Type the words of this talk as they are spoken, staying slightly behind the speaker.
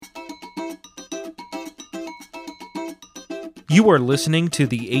You are listening to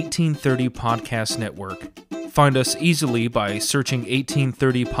the 1830 Podcast Network. Find us easily by searching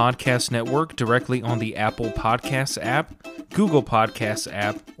 1830 Podcast Network directly on the Apple Podcasts app, Google Podcasts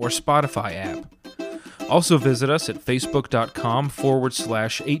app, or Spotify app. Also visit us at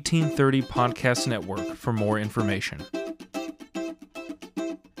facebook.com/1830 Podcast Network for more information.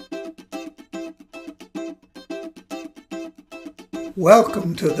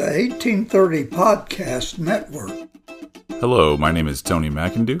 Welcome to the 1830 Podcast Network. Hello, my name is Tony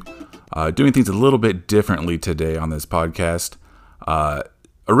McIndoe. Doing things a little bit differently today on this podcast.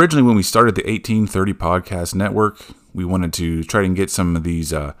 Originally, when we started the 1830 Podcast Network, we wanted to try and get some of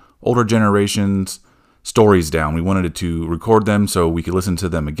these older generations stories down. We wanted to record them so we could listen to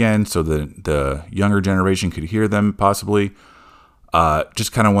them again, so that the younger generation could hear them possibly.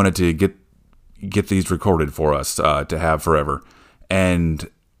 Just kind of wanted to get these recorded for us to have forever. And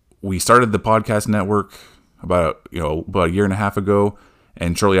we started the podcast network about a year and a half ago,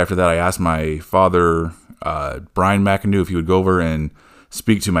 and shortly after that, I asked my father, Brian McIndoe, if he would go over and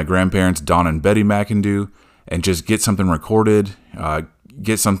speak to my grandparents, Don and Betty McIndoe, and just get something recorded,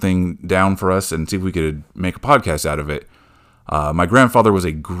 get something down for us, and see if we could make a podcast out of it. My grandfather was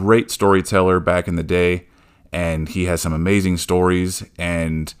a great storyteller back in the day, and he has some amazing stories,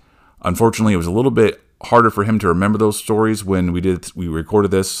 and unfortunately, it was a little bit harder for him to remember those stories when we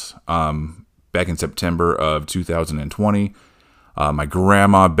recorded this back in September of 2020. My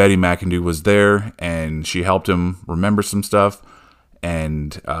grandma, Betty McIndoe, was there, and she helped him remember some stuff.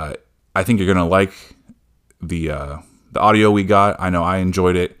 And I think you're going to like the audio we got. I know I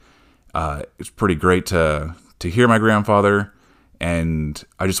enjoyed it. It's pretty great to hear my grandfather, and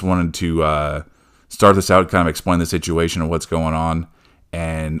I just wanted to start this out, kind of explain the situation of what's going on,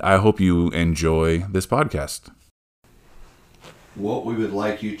 and I hope you enjoy this podcast. What we would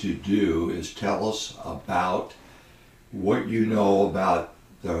like you to do is tell us about what you know about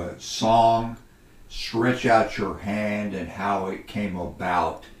the song Stretch Out Your Hand and how it came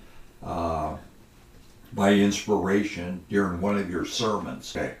about by inspiration during one of your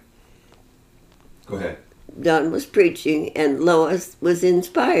sermons. Okay, go ahead. Don was preaching, and Lois was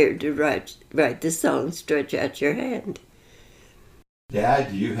inspired to write the song Stretch Out Your Hand.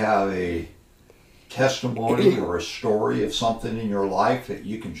 Dad, do you have a testimony or a story of something in your life that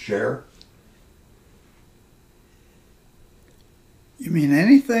you can share? You mean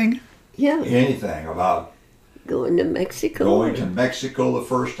anything? Yeah. Anything about Going to Mexico. going to Mexico the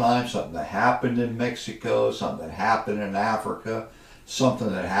first time, something that happened in Mexico, something that happened in Africa,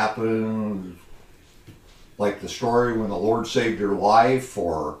 something that happened like the story when the Lord saved your life,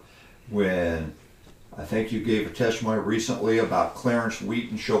 or when I think you gave a testimony recently about Clarence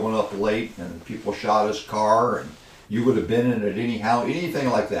Wheaton showing up late and people shot his car and you would have been in it anyhow, anything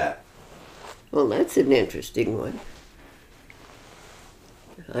like that. Well, that's an interesting one.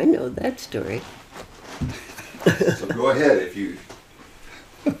 I know that story. So go ahead, if you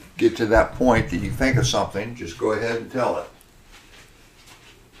get to that point that you think of something, just go ahead and tell it.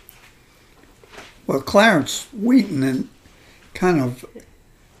 Well, Clarence Wheaton kind of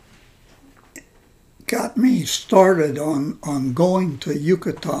got me started on going to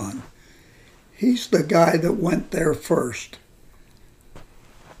Yucatan. He's the guy that went there first.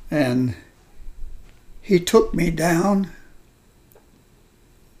 And he took me down,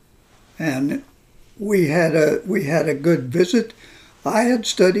 and we had a good visit. I had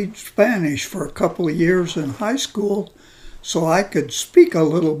studied Spanish for a couple of years in high school, so I could speak a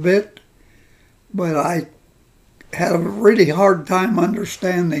little bit, but I had a really hard time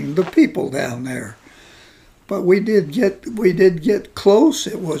understanding the people down there. But we did get close.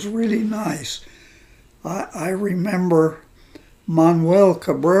 It was really nice. I remember Manuel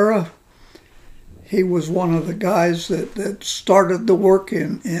Cabrera. He was one of the guys that started the work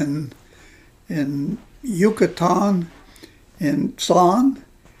in Yucatan, in San,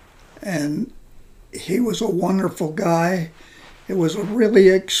 and he was a wonderful guy. It was a really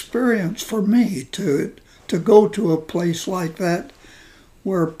experience for me to go to a place like that,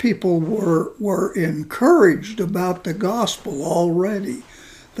 where people were encouraged about the gospel already.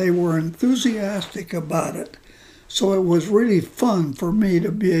 They were enthusiastic about it. So it was really fun for me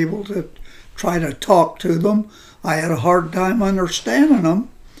to be able to try to talk to them. I had a hard time understanding them,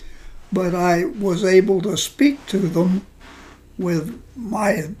 but I was able to speak to them with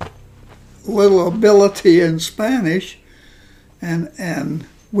my little ability in Spanish, and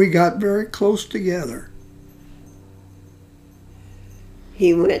we got very close together.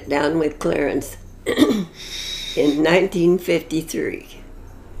 He went down with Clarence in 1953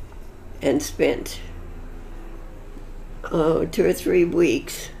 and spent 2 or 3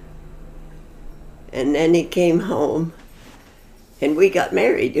 weeks, and then he came home And we got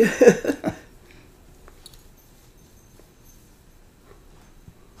married.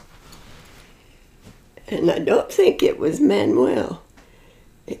 And I don't think it was Manuel.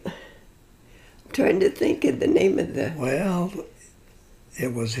 I'm trying to think of the name of the... Well,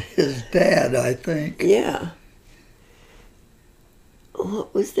 it was his dad, I think. Yeah.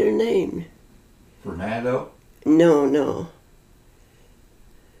 What was their name? Fernando? No.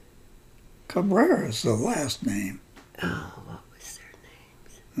 Cabrera's the last name. Oh, what was their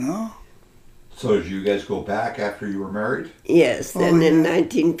name? No? So did you guys go back after you were married? Yes, Oh, and in yeah.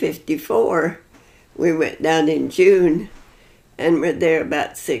 1954, we went down in June and were there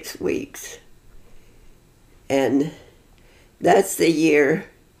about 6 weeks. And that's the year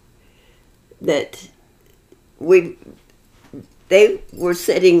that they were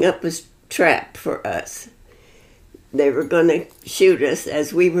setting up a trap for us. They were going to shoot us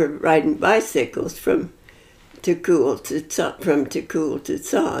as we were riding bicycles from Tikul to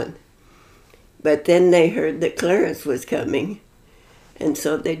San. But then they heard that Clarence was coming, and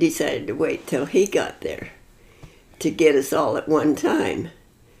so they decided to wait till he got there to get us all at one time.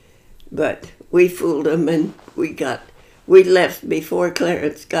 But we fooled them, and we left before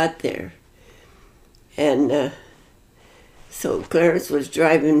Clarence got there. And so Clarence was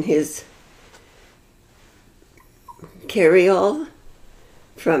driving his carry-all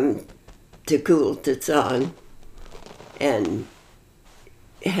from Tikul to San, and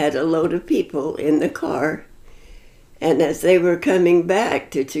had a load of people in the car. And as they were coming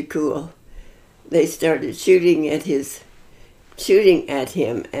back to Tikul, they started shooting at him,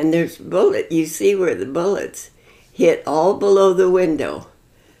 and there's you see where the bullets hit all below the window,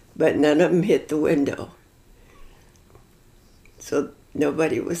 but none of them hit the window. So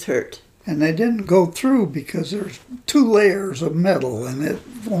nobody was hurt. And they didn't go through because there's 2 layers of metal, and it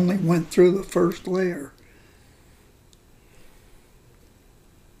only went through the first layer.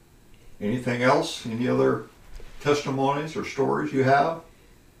 Anything else? Any other testimonies or stories you have?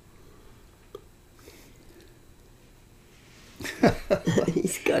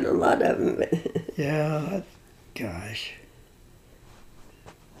 He's got a lot of them. Yeah, gosh.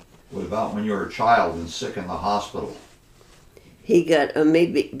 What about when you were a child and sick in the hospital? He got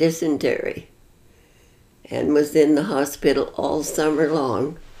amoebic dysentery and was in the hospital all summer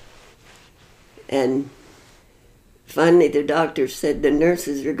long. And finally the doctor said the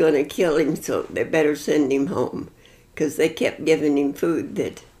nurses are going to kill him, so they better send him home, because they kept giving him food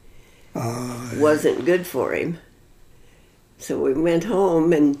that wasn't good for him. So we went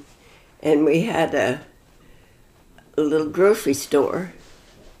home, and we had a little grocery store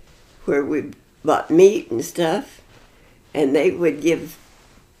where we bought meat and stuff, and they would give,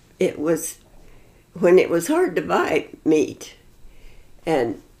 when it was hard to buy meat,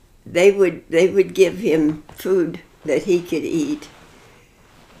 and they would give him food that he could eat,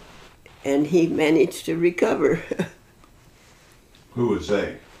 and he managed to recover. Who was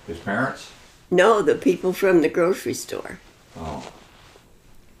they? His parents? No, the people from the grocery store. Oh.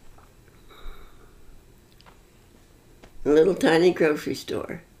 A little tiny grocery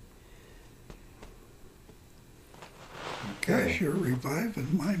store. Gosh, you're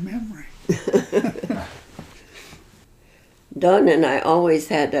reviving my memory. Don and I always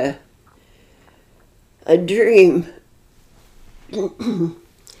had a dream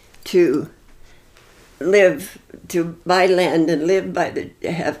to buy land and live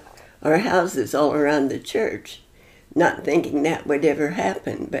have our houses all around the church, not thinking that would ever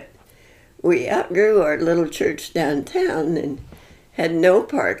happen. But we outgrew our little church downtown and had no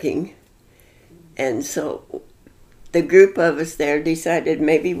parking. And so the group of us there decided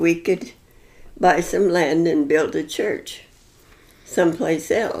maybe we could buy some land and build a church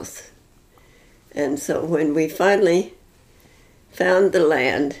someplace else. And so when we finally found the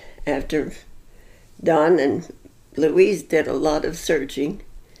land, after Don and Louise did a lot of searching,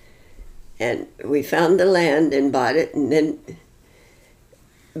 and we found the land and bought it,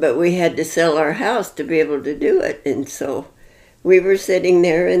 but we had to sell our house to be able to do it. And so we were sitting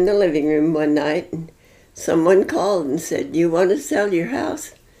there in the living room one night, and someone called and said, "You want to sell your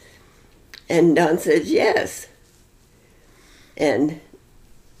house?" And Don said, "Yes." And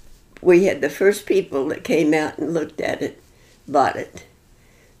we had the first people that came out and looked at it, bought it.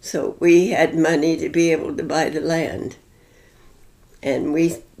 So we had money to be able to buy the land. And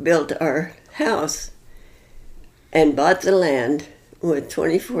we built our house and bought the land with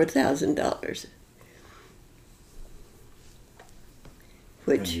 $24,000.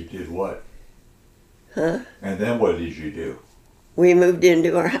 And you did what? Huh? And then what did you do? We moved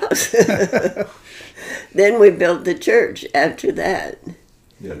into our house. Then we built the church after that.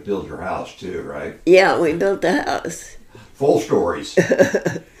 You had to build your house too, right? Yeah, we built the house. Full stories.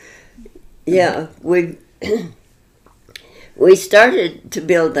 Yeah, we started to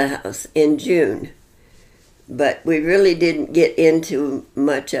build the house in June, but we really didn't get into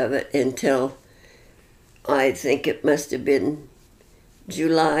much of it until I think it must have been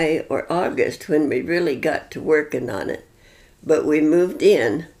July or August when we really got to working on it. But we moved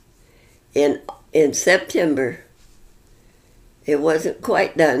in September. It wasn't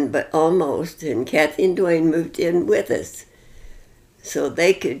quite done, but almost, and Kathy and Dwayne moved in with us so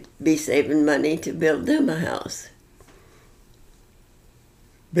they could be saving money to build them a house.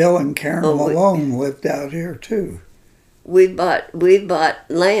 Bill and Karen Malone lived out here too. We bought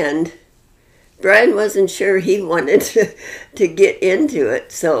land. Brian wasn't sure he wanted to get into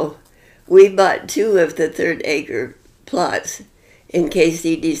it, so we bought 2 of the 3rd acre plots in case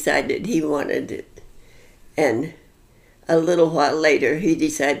he decided he wanted it. And a little while later, he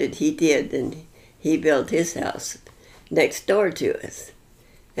decided he did, and he built his house next door to us.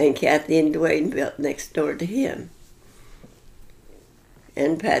 And Kathy and Dwayne built next door to him.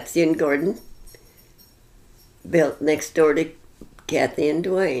 And Patsy and Gordon built next door to Kathy and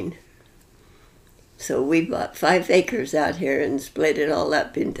Dwayne. So we bought 5 acres out here and split it all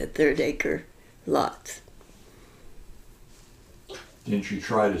up into 3rd acre lots. Didn't you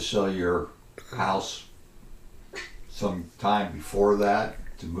try to sell your house some time before that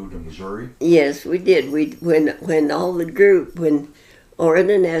to move to Missouri? Yes, we did. When all the group, when Orrin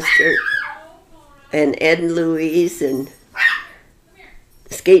and Esther and Ed and Louise and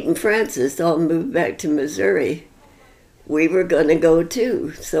Skate and Francis all moved back to Missouri, we were going to go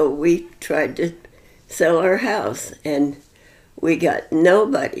too. So we tried to sell our house, and we got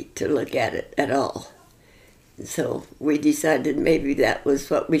nobody to look at it at all. So we decided maybe that was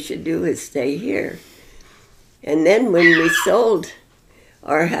what we should do, is stay here. And then when we sold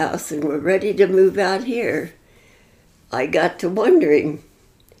our house and were ready to move out here, I got to wondering,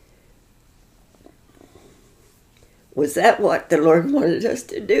 was that what the Lord wanted us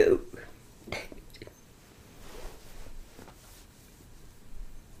to do?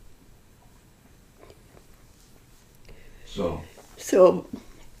 So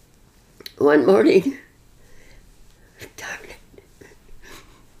one morning, darn it,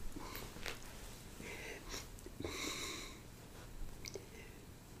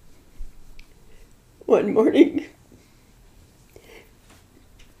 one morning,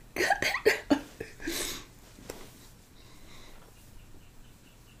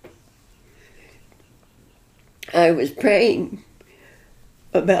 I was praying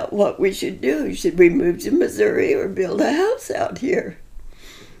about what we should do. Should we move to Missouri or build a house out here?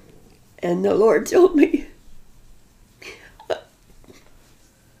 And the Lord told me,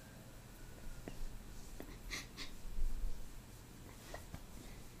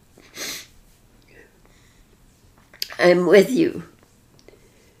 I'm with you.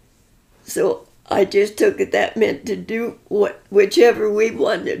 So I just took it that meant to do whichever we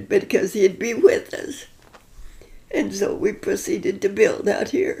wanted, because he'd be with us. And so we proceeded to build out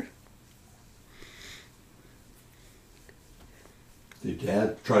here. Did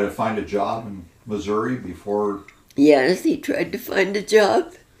Dad try to find a job in Missouri before? Yes, he tried to find a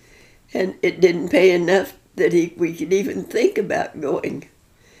job, and it didn't pay enough that we could even think about going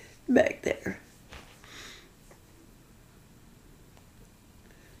back there.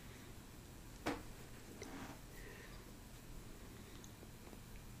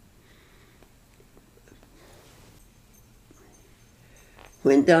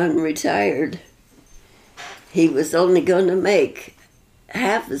 When Don retired, he was only going to make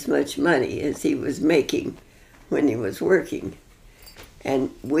half as much money as he was making when he was working. And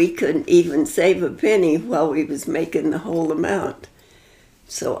we couldn't even save a penny while he was making the whole amount.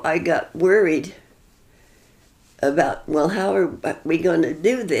 So I got worried about, well, how are we going to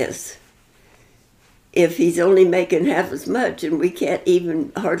do this if he's only making half as much and we can't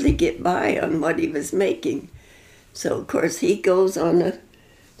even hardly get by on what he was making? So, of course, he goes on a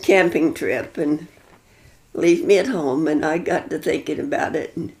camping trip and leave me at home, and I got to thinking about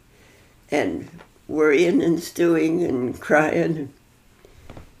it and worrying and stewing and crying.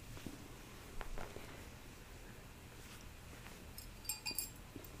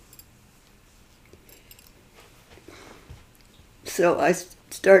 So I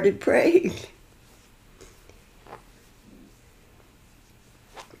started praying,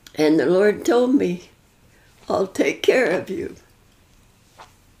 and the Lord told me, I'll take care of you.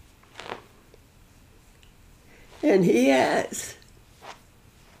 And he has.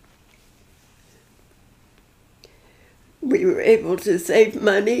 We were able to save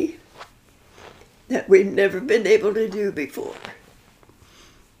money that we've never been able to do before.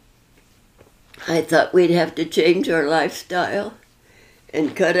 I thought we'd have to change our lifestyle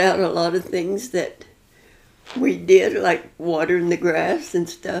and cut out a lot of things that we did, like watering the grass and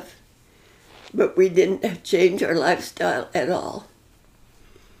stuff. But we didn't change our lifestyle at all.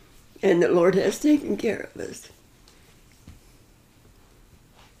 And the Lord has taken care of us.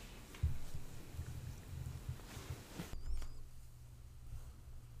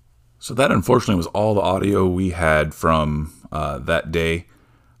 So that unfortunately was all the audio we had from that day.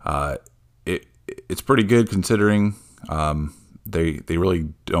 It's pretty good considering they really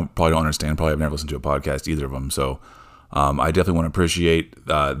probably don't understand. Probably have never listened to a podcast, either of them. So I definitely want to appreciate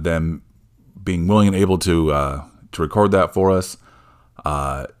them being willing and able to record that for us.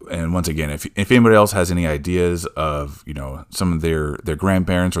 And once again, if anybody else has any ideas of some of their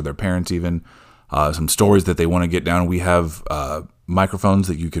grandparents or their parents even some stories that they want to get down, we have microphones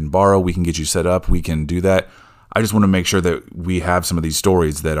that you can borrow. We can get you set up. We can do that. I just want to make sure that we have some of these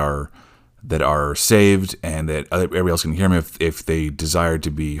stories that are saved and that everybody else can hear them if they desire to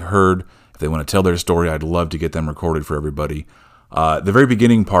be heard. If they want to tell their story, I'd love to get them recorded for everybody. The very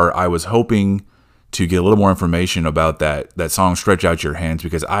beginning part, I was hoping to get a little more information about that song, Stretch Out Your Hands,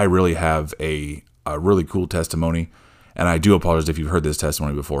 because I really have a really cool testimony. And I do apologize if you've heard this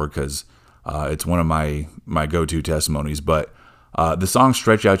testimony before, because it's one of my go-to testimonies. But the song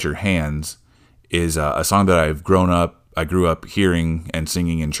Stretch Out Your Hands is a song that I grew up hearing and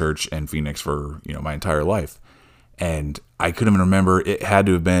singing in church in Phoenix for my entire life. And I couldn't even remember, it had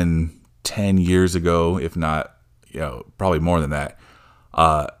to have been 10 years ago, if not probably more than that.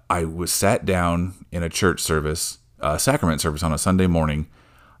 I was sat down in a church service, sacrament service on a Sunday morning.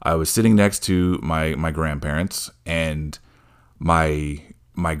 I was sitting next to my grandparents, and my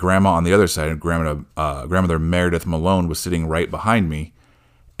grandma on the other side, grandmother Meredith Malone, was sitting right behind me,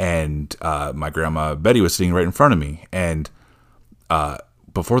 and my grandma Betty was sitting right in front of me. And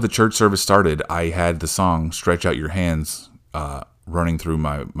before the church service started, I had the song "Stretch Out Your Hands" running through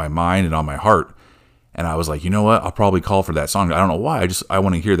my mind and on my heart. And I was like, you know what? I'll probably call for that song. I don't know why. I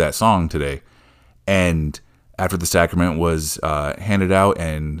want to hear that song today. And after the sacrament was handed out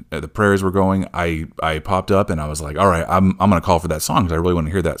and the prayers were going, I popped up and I was like, all right, I'm going to call for that song because I really want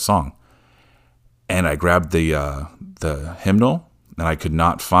to hear that song. And I grabbed the hymnal, and I could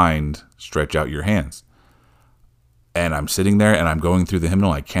not find "Stretch Out Your Hands." And I'm sitting there and I'm going through the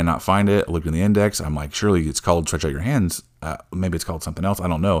hymnal. I cannot find it. I looked in the index. I'm like, surely it's called "Stretch Out Your Hands." Maybe it's called something else. I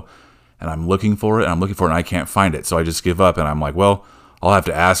don't know. And I'm looking for it, and I can't find it. So I just give up, and I'm like, well, I'll have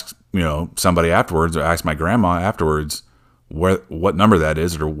to ask, somebody afterwards, or ask my grandma afterwards what number that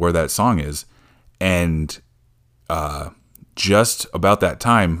is or where that song is. And just about that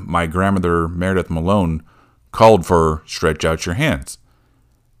time, my grandmother Meredith Malone called for "Stretch Out Your Hands."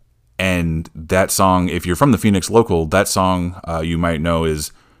 And that song, if you're from the Phoenix local, that song you might know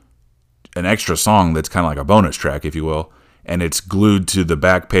is an extra song that's kind of like a bonus track, if you will. And it's glued to the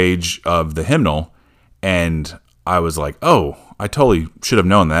back page of the hymnal. And I was like, oh, I totally should have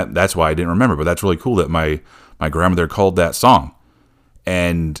known that. That's why I didn't remember. But that's really cool that my grandmother called that song.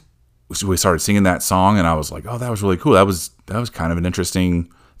 And we started singing that song, and I was like, oh, that was really cool. That was kind of an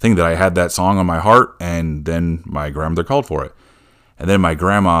interesting thing that I had that song on my heart, and then my grandmother called for it. And then my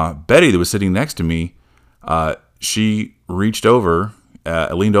grandma, Betty, that was sitting next to me, she reached over,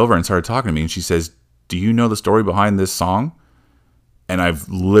 leaned over and started talking to me, and she says, do you know the story behind this song? And I've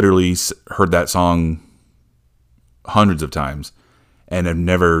literally heard that song hundreds of times, and didn't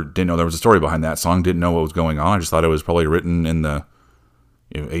know there was a story behind that song, didn't know what was going on. I just thought it was probably written in the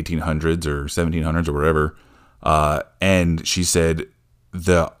 1800s or 1700s or whatever. And she said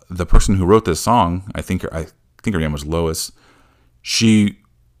the person who wrote this song, I think her name was Lois, she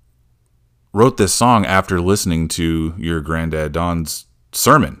wrote this song after listening to your granddad Don's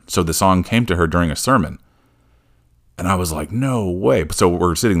sermon. So the song came to her during a sermon. And I was like, no way. So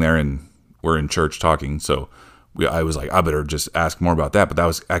we're sitting there and we're in church talking. So I was like, I better just ask more about that.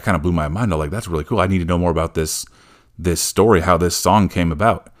 But I kind of blew my mind. I was like, that's really cool. I need to know more about this story, how this song came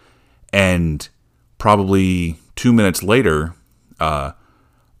about. And probably 2 minutes later,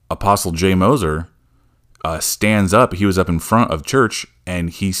 Apostle Jay Moser stands up. He was up in front of church, and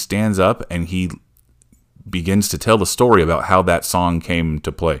he stands up and he begins to tell the story about how that song came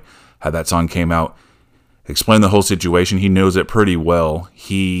to play, how that song came out, explain the whole situation. He knows it pretty well.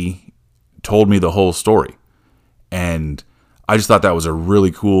 He told me the whole story. And I just thought that was a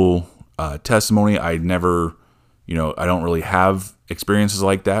really cool testimony. I never, I don't really have experiences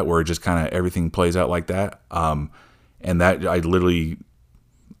like that where it just kind of everything plays out like that. And that I literally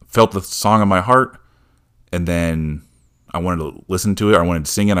felt the song in my heart, and then I wanted to listen to it. I wanted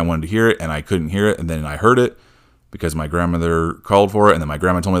to sing it. I wanted to hear it, and I couldn't hear it. And then I heard it, because my grandmother called for it, and then my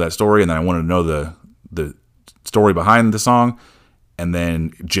grandma told me that story, and then I wanted to know the story behind the song, and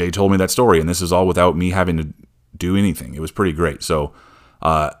then Jay told me that story, and this is all without me having to do anything. It was pretty great. So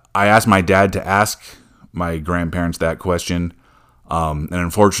I asked my dad to ask my grandparents that question, and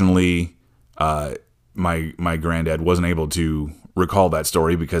unfortunately, my granddad wasn't able to recall that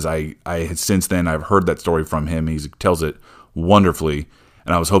story, because I had since then I've heard that story from him. He tells it wonderfully,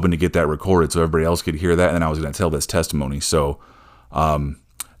 and I was hoping to get that recorded so everybody else could hear that, and then I was going to tell this testimony. So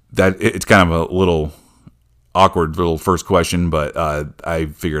that it's kind of a little awkward little first question, but I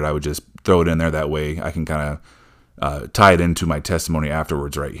figured I would just throw it in there. That way I can kind of tie it into my testimony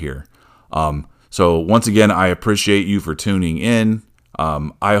afterwards right here. So once again, I appreciate you for tuning in.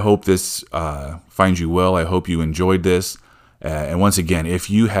 I hope this finds you well. I hope you enjoyed this. And once again,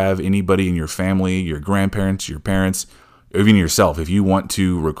 if you have anybody in your family, your grandparents, your parents, even yourself, if you want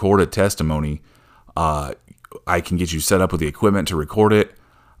to record a testimony, I can get you set up with the equipment to record it.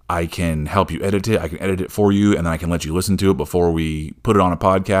 I can help you edit it. I can edit it for you, and then I can let you listen to it before we put it on a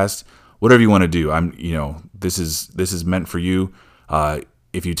podcast. Whatever you want to do. This is meant for you.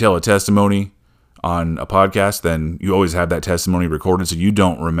 If you tell a testimony on a podcast, then you always have that testimony recorded, so you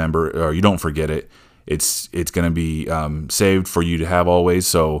don't remember or you don't forget it. It's going to be saved for you to have always,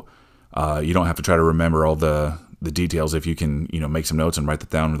 so you don't have to try to remember all the details. If you can, make some notes and write that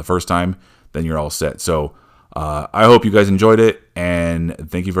down the first time, then you're all set. So I hope you guys enjoyed it, and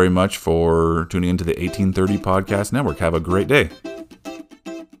thank you very much for tuning into the 1830 Podcast Network. Have a great day.